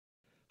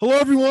Hello,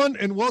 everyone,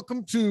 and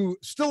welcome to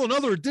still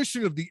another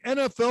edition of the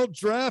NFL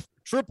Draft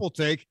Triple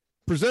Take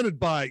presented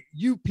by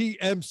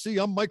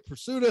UPMC. I'm Mike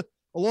Pursuta,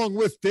 along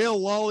with Dale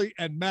Lawley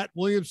and Matt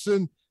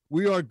Williamson.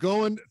 We are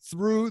going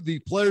through the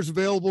players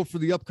available for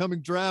the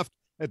upcoming draft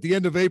at the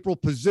end of April,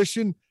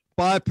 position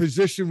by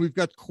position. We've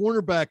got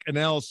cornerback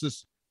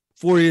analysis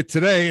for you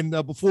today. And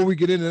before we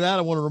get into that,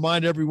 I want to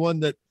remind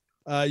everyone that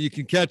you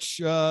can catch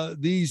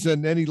these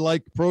and any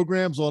like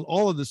programs on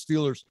all of the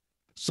Steelers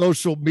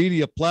social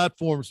media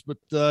platforms.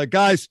 But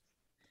guys,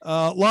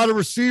 a lot of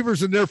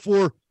receivers and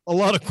therefore a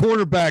lot of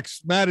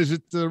quarterbacks. Matt, is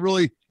it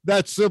really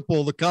that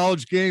simple? The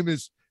college game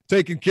is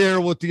taking care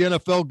of what the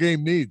NFL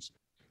game needs.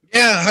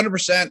 Yeah,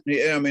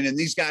 100%. I mean, and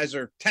these guys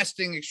are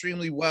testing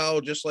extremely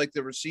well, just like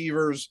the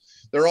receivers.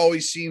 There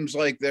always seems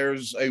like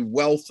there's a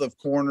wealth of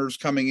corners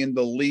coming in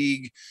the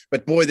league,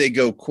 but boy, they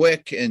go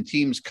quick and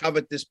teams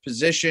covet this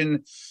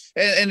position.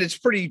 And it's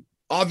pretty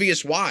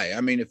obvious why. I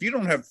mean, if you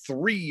don't have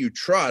three you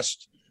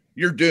trust,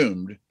 you're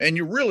doomed, and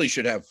you really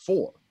should have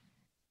four.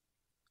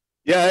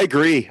 Yeah, I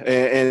agree.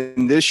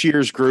 And this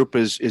year's group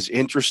is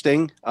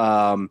interesting.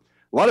 A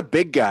lot of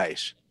big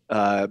guys,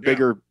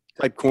 bigger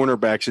type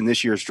cornerbacks in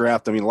this year's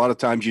draft. I mean, a lot of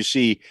times you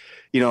see,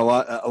 a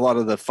lot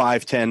of the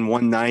 5'10",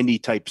 190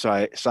 type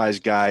size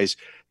guys.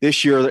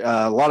 This year,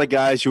 a lot of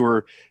guys who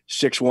are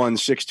 6'1",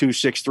 6'2",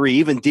 6'3",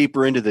 even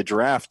deeper into the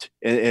draft.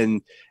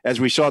 And as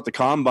we saw at the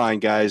combine,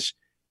 guys,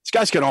 these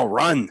guys can all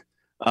run.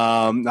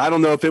 I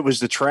don't know if it was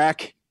the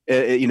track.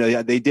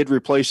 They did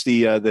replace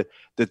the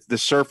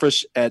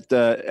surface at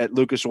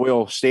Lucas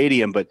Oil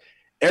Stadium, but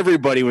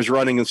everybody was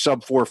running in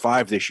sub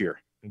 4.5 this year.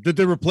 Did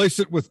they replace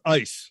it with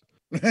ice?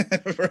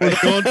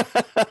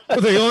 Were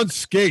they on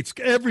skates?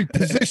 Every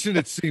position,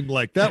 it seemed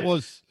like that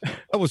was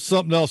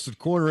something else. At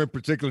corner in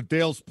particular,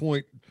 Dale's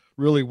point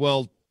really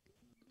well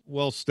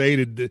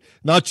stated.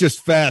 Not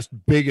just fast,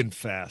 big and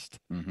fast.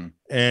 Mm-hmm.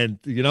 And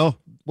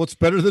what's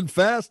better than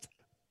fast?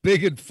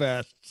 Big and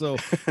fast. So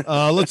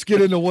let's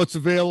get into what's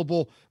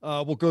available.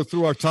 We'll go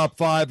through our top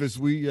five as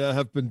we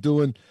have been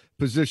doing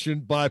position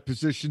by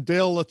position.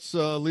 Dale, let's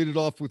lead it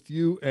off with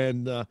you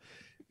and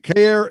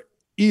Kaiir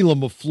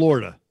Elam of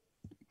Florida.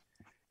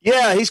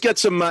 Yeah, he's got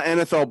some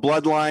NFL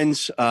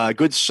bloodlines,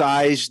 good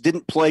size.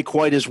 Didn't play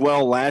quite as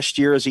well last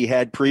year as he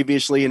had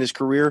previously in his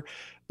career.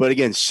 But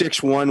again,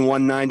 6'1",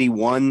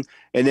 191,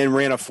 and then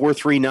ran a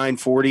 4.39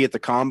 40 at the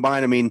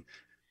combine. I mean,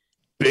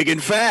 big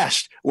and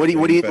fast.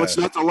 What's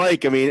not to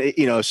like? I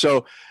mean,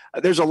 so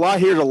there's a lot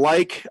here to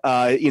like.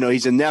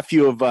 He's a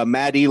nephew of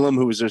Matt Elam,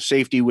 who was a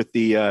safety with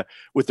the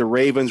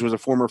Ravens, was a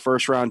former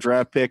first-round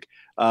draft pick.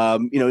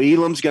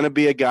 Elam's going to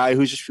be a guy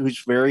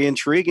who's very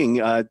intriguing,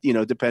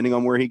 depending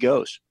on where he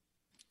goes.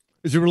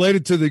 Is he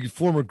related to the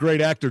former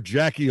great actor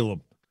Jack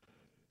Elam?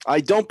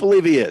 I don't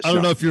believe he is. I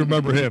don't know if you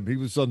remember him. He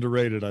was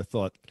underrated, I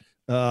thought.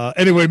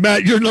 Anyway,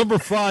 Matt, you're number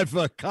 5,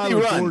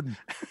 Kyler Gordon.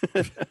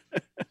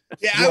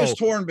 Yeah, I was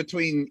torn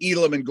between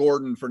Elam and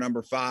Gordon for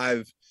number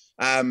 5.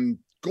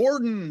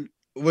 Gordon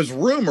was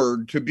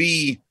rumored to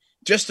be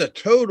just a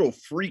total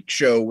freak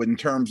show in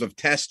terms of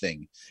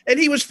testing. And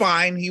he was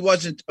fine. He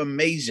wasn't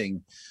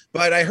amazing.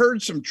 But I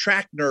heard some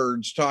track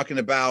nerds talking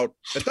about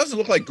it doesn't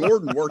look like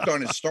Gordon worked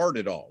on his start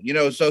at all.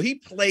 So he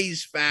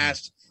plays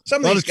fast.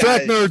 Some of these guys,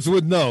 track nerds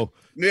would know.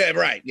 Yeah,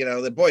 right.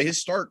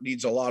 His start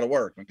needs a lot of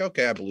work. Like,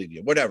 okay, I believe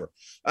you. Whatever.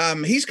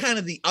 He's kind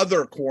of the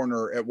other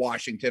corner at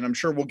Washington. I'm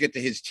sure we'll get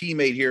to his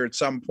teammate here at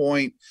some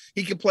point.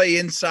 He can play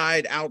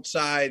inside,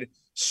 outside,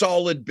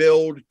 solid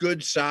build,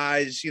 good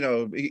size.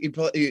 So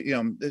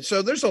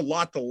there's a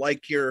lot to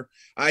like here.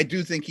 I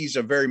do think he's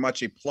a very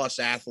much a plus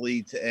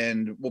athlete,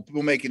 and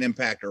will make an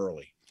impact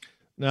early.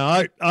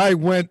 Now, I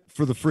went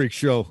for the freak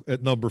show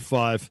at number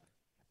 5,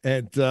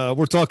 and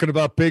we're talking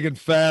about big and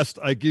fast.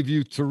 I give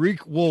you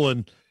Tariq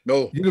Woolen.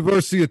 No.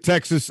 University of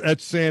Texas at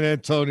San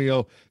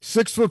Antonio,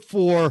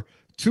 6'4",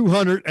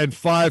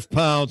 205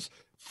 pounds,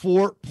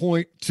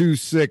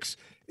 4.26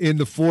 in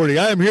the 40.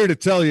 I am here to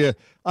tell you,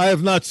 I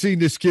have not seen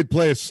this kid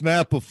play a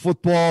snap of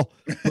football,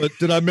 but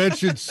did I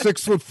mention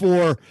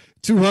 6'4",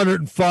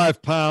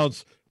 205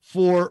 pounds,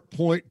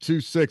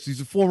 4.26?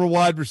 He's a former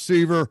wide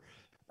receiver.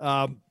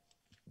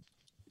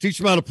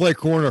 Teach him how to play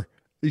corner.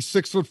 He's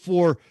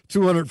 6'4",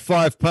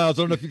 205 pounds.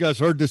 I don't know if you guys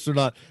heard this or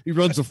not. He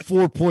runs a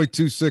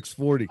 4.26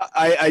 40.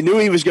 I knew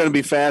he was going to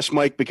be fast,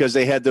 Mike, because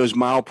they had those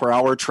mile per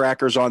hour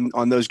trackers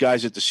on those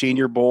guys at the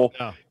Senior Bowl,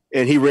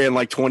 and he ran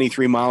like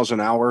 23 miles an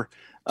hour.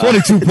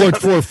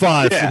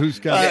 22.45. Yeah, so who's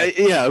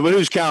counting? But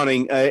who's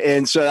counting?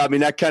 And so, I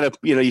mean, that kind of,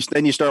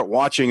 then you start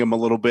watching him a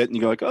little bit, and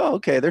you go like, oh,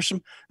 okay, there's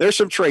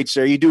some traits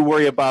there. You do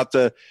worry about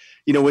the.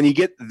 When you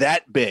get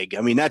that big,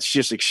 I mean, that's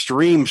just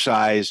extreme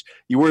size.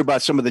 You worry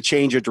about some of the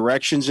change of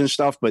directions and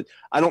stuff, but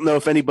I don't know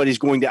if anybody's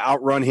going to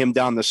outrun him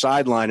down the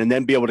sideline and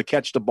then be able to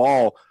catch the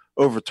ball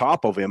over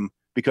top of him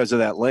because of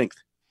that length.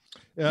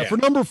 Yeah. For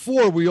number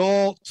 4, we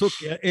all took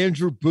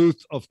Andrew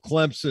Booth of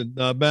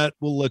Clemson. Matt,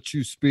 we'll let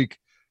you speak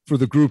for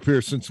the group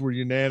here since we're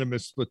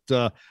unanimous, but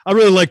I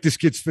really like this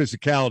kid's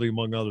physicality,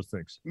 among other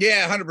things.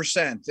 Yeah,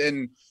 100%.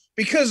 And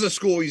because of the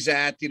school he's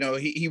at,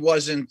 he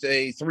wasn't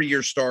a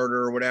 3-year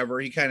starter or whatever.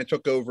 He kind of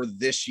took over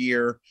this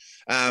year,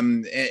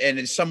 and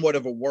it's somewhat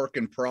of a work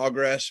in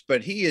progress,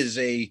 but he is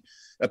a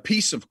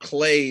piece of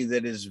clay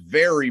that is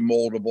very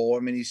moldable. I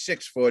mean, he's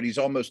 6 foot, he's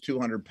almost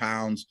 200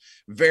 pounds,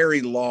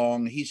 very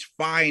long. He's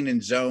fine in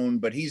zone,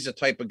 but he's the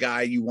type of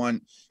guy you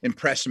want in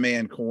press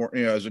man,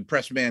 as a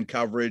press man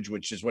coverage,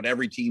 which is what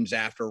every team's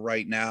after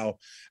right now.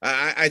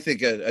 I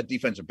think a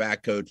defensive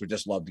back coach would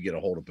just love to get a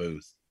hold of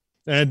Booth.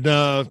 And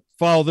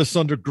follow this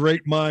under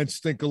great minds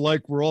think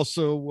alike. We're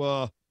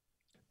also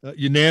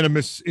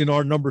unanimous in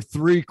our number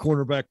 3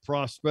 cornerback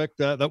prospect.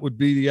 That would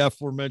be the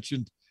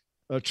aforementioned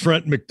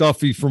Trent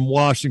McDuffie from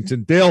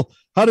Washington. Dale,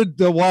 how did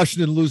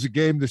Washington lose a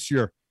game this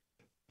year?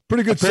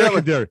 Pretty good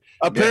secondary.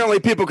 Apparently,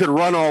 people could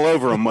run all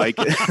over them, Mike.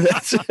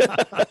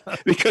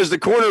 Because the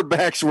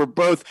cornerbacks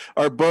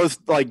are both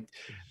like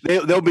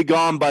they'll be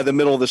gone by the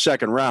middle of the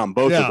second round.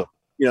 Both of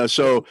them.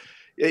 So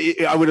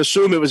I would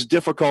assume it was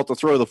difficult to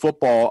throw the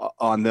football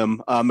on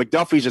them.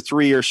 McDuffie's a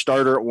 3-year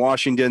starter at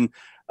Washington.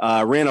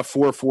 Ran a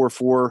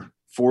 4.44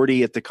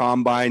 40 at the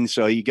combine.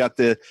 So you got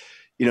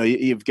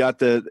you've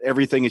got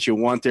everything that you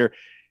want there.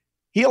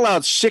 He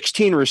allowed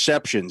 16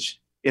 receptions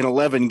in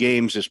 11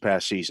 games this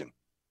past season.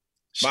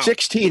 Wow.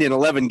 16 in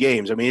 11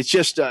 games. I mean, it's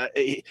just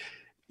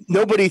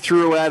nobody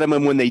threw at him,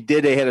 and when they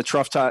did, they had a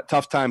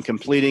tough time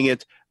completing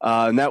it.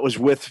 And that was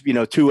with 2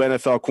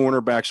 NFL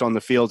cornerbacks on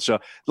the field. So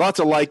lots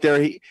of like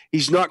there.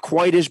 He's not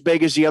quite as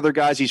big as the other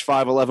guys. He's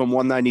 5'11",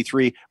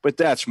 193, but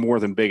that's more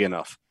than big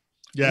enough.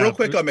 Yeah. Real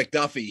quick on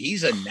McDuffie,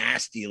 he's a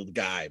nasty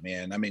guy,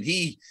 man. I mean,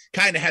 he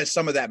kind of has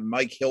some of that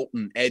Mike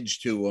Hilton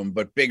edge to him,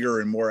 but bigger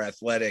and more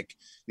athletic.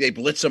 They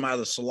blitz him out of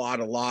the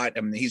slot a lot.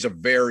 I mean, he's a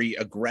very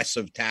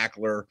aggressive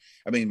tackler.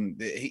 I mean,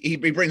 he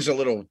brings a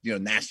little,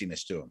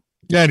 nastiness to him.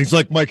 Yeah, and he's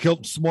like Mike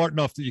Hilton, smart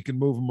enough that you can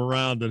move him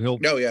around, and he'll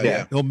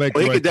make.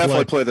 Well, he could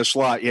definitely play the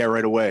slot,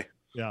 right away.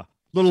 Yeah.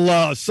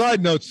 Little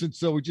side note, since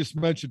we just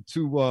mentioned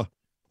 2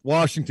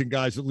 Washington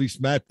guys, at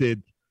least Matt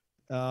did.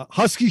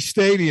 Husky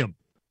Stadium.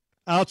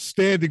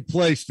 Outstanding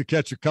place to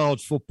catch a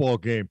college football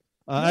game.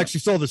 I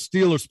actually saw the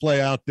Steelers play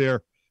out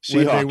there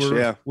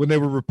when they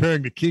were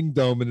repairing the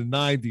Kingdome in the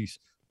 90s.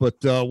 But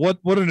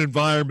what an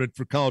environment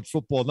for college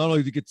football. Not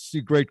only do you get to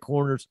see great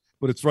corners,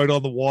 but it's right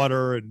on the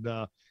water and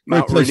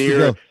Mount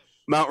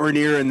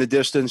Rainier in the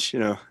distance.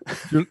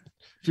 If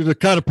you're the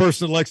kind of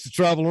person that likes to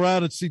travel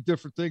around and see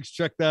different things,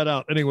 check that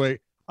out. Anyway,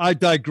 I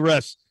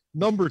digress.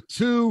 Number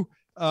 2,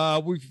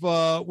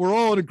 we're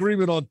all in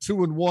agreement on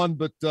 2 and 1,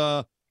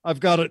 but I've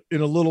got it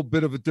in a little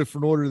bit of a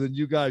different order than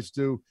you guys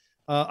do.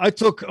 I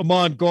took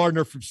Ahman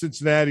Gardner from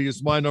Cincinnati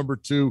as my number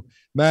 2.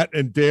 Matt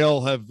and Dale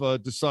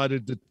have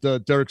decided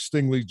that Derek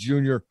Stingley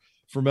Jr.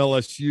 from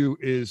LSU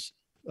is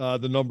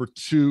the number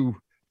 2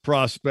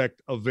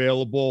 prospect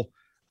available.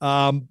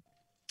 I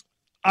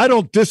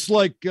don't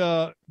dislike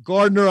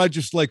Gardner. I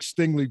just like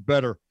Stingley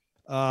better.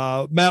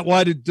 Matt,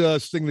 why did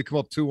Stingley come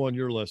up 2 on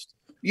your list?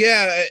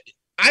 Yeah,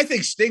 I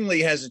think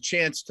Stingley has a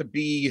chance to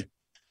be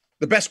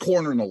the best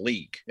corner in the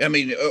league. I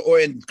mean,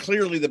 and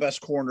clearly the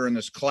best corner in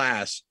this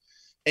class.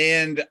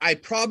 And I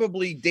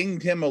probably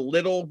dinged him a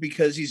little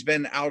because he's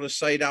been out of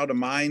sight, out of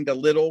mind a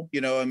little.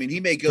 I mean, he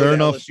may go to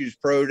LSU's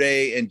pro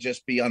day and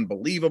just be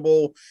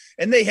unbelievable.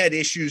 And they had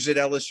issues at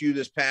LSU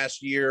this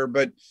past year,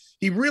 but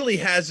he really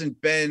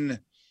hasn't been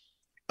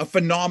a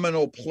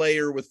phenomenal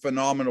player with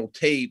phenomenal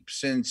tape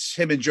since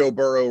him and Joe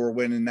Burrow were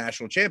winning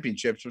national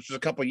championships, which was a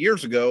couple of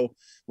years ago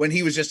when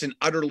he was just an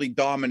utterly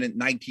dominant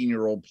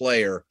 19-year-old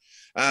player.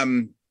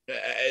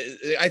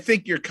 I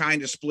think you're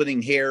kind of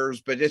splitting hairs,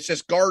 but it's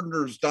just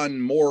Gardner's done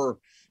more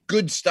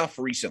good stuff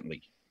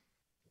recently.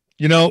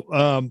 You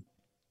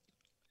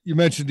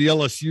mentioned the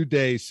LSU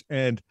days,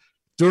 and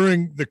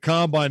during the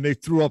combine, they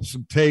threw up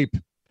some tape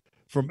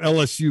from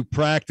LSU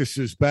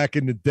practices back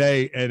in the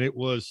day, and it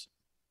was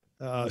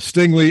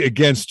Stingley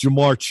against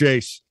Jamar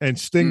Chase, and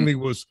Stingley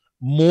was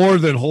more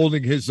than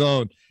holding his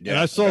own. Yeah,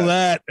 and I saw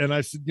that, and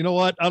I said, you know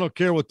what? I don't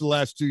care what the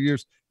last 2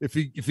 years. If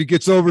he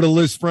gets over to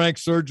Liz Frank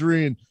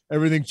surgery and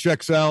everything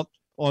checks out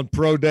on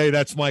pro day,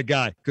 that's my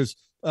guy. Because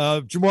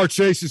Jamar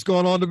Chase has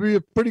gone on to be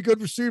a pretty good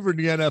receiver in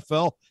the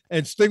NFL,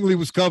 and Stingley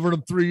was covering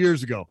him 3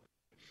 years ago.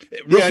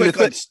 Real quick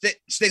on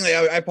Stingley,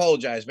 I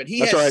apologize, but he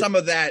has some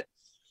of that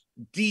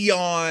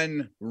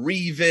Dion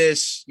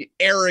Revis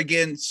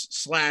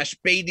arrogance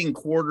 / baiting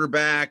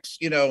quarterbacks.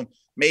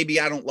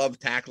 Maybe I don't love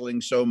tackling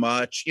so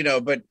much,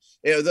 but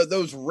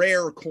those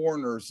rare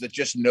corners that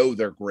just know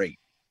they're great.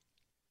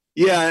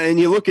 Yeah, and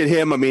you look at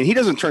him, I mean, he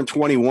doesn't turn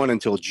 21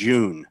 until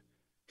June.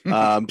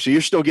 So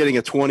you're still getting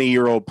a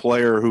 20-year-old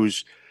player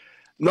who's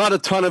not a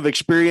ton of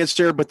experience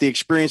there, but the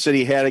experience that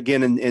he had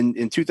again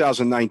in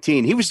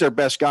 2019, he was their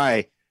best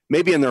guy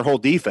maybe in their whole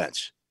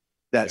defense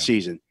that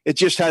season. He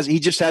just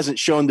hasn't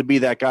shown to be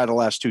that guy the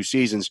last 2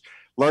 seasons,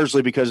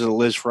 largely because of the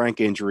Liz Frank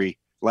injury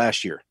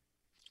last year.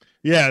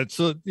 Yeah, it's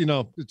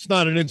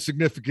not an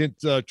insignificant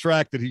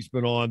track that he's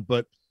been on,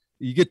 but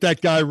you get that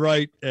guy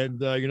right,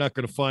 and you're not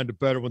going to find a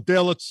better one.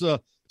 Dale, let's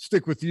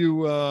stick with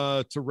you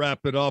to wrap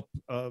it up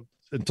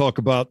and talk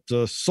about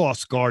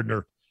Sauce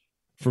Gardner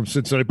from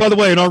Cincinnati. By the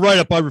way, in our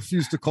write-up, I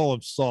refuse to call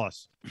him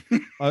Sauce.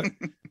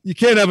 You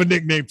can't have a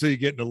nickname till you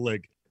get in the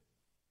league.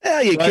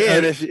 Yeah, you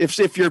can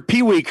if your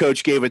Pee Wee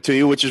coach gave it to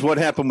you, which is what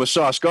happened with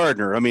Sauce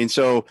Gardner. I mean,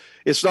 so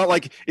it's not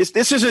like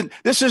this isn't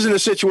a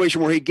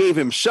situation where he gave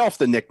himself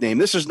the nickname.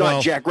 This is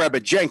not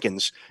Jackrabbit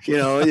Jenkins. You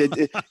know,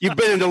 you've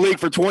been in the league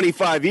for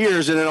 25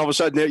 years, and then all of a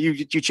sudden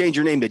you change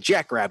your name to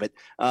Jackrabbit.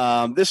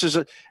 This is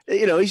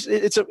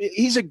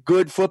he's a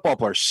good football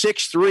player.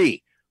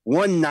 6'3",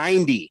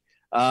 190.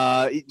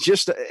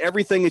 Just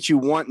everything that you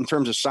want in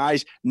terms of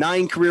size.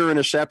 9 career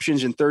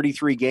interceptions in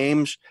 33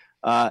 games.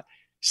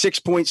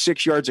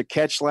 6.6 yards a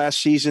catch last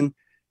season.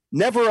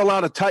 Never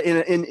allowed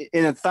in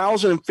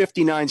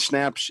 1,059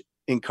 snaps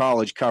in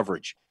college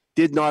coverage.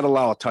 Did not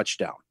allow a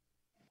touchdown.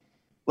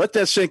 Let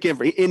that sink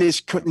in. In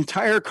his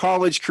entire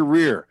college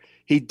career,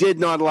 he did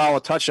not allow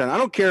a touchdown. I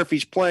don't care if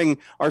he's playing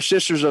our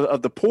Sisters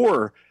of the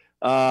Poor.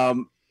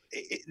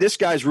 This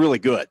guy's really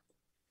good.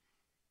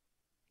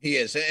 He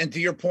is. And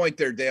to your point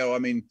there, Dale, I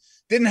mean,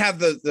 didn't have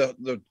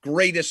the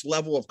greatest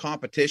level of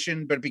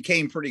competition, but it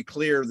became pretty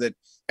clear that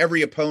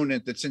every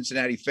opponent that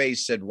Cincinnati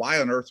faced said, why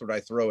on earth would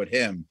I throw at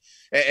him?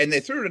 And they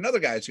threw at another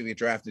guy who's going to get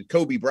drafted,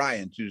 Kobe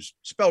Bryant, who's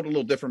spelled a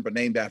little different, but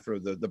named after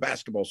the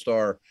basketball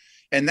star.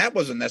 And that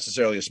wasn't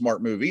necessarily a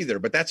smart move either,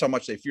 but that's how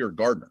much they feared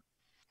Gardner.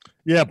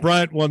 Yeah,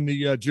 Bryant won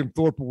the Jim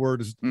Thorpe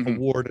Award as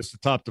the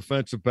top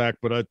defensive back,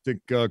 but I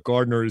think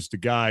Gardner is the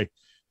guy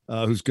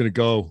who's going to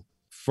go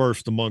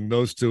first among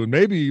those two, and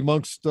maybe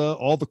amongst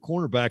all the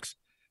cornerbacks.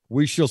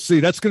 We shall see.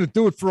 That's going to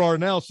do it for our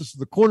analysis of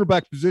the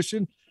cornerback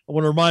position. I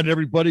want to remind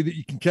everybody that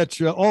you can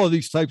catch all of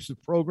these types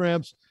of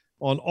programs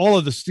on all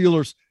of the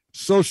Steelers'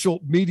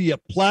 social media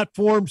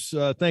platforms.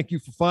 Thank you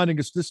for finding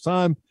us this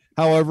time,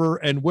 however,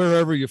 and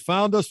wherever you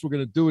found us. We're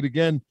going to do it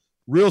again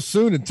real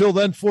soon. Until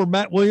then, for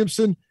Matt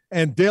Williamson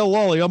and Dale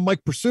Lawley, I'm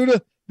Mike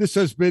Pursuta. This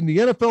has been the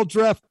NFL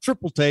Draft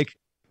Triple Take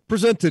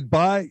presented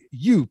by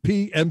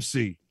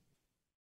UPMC.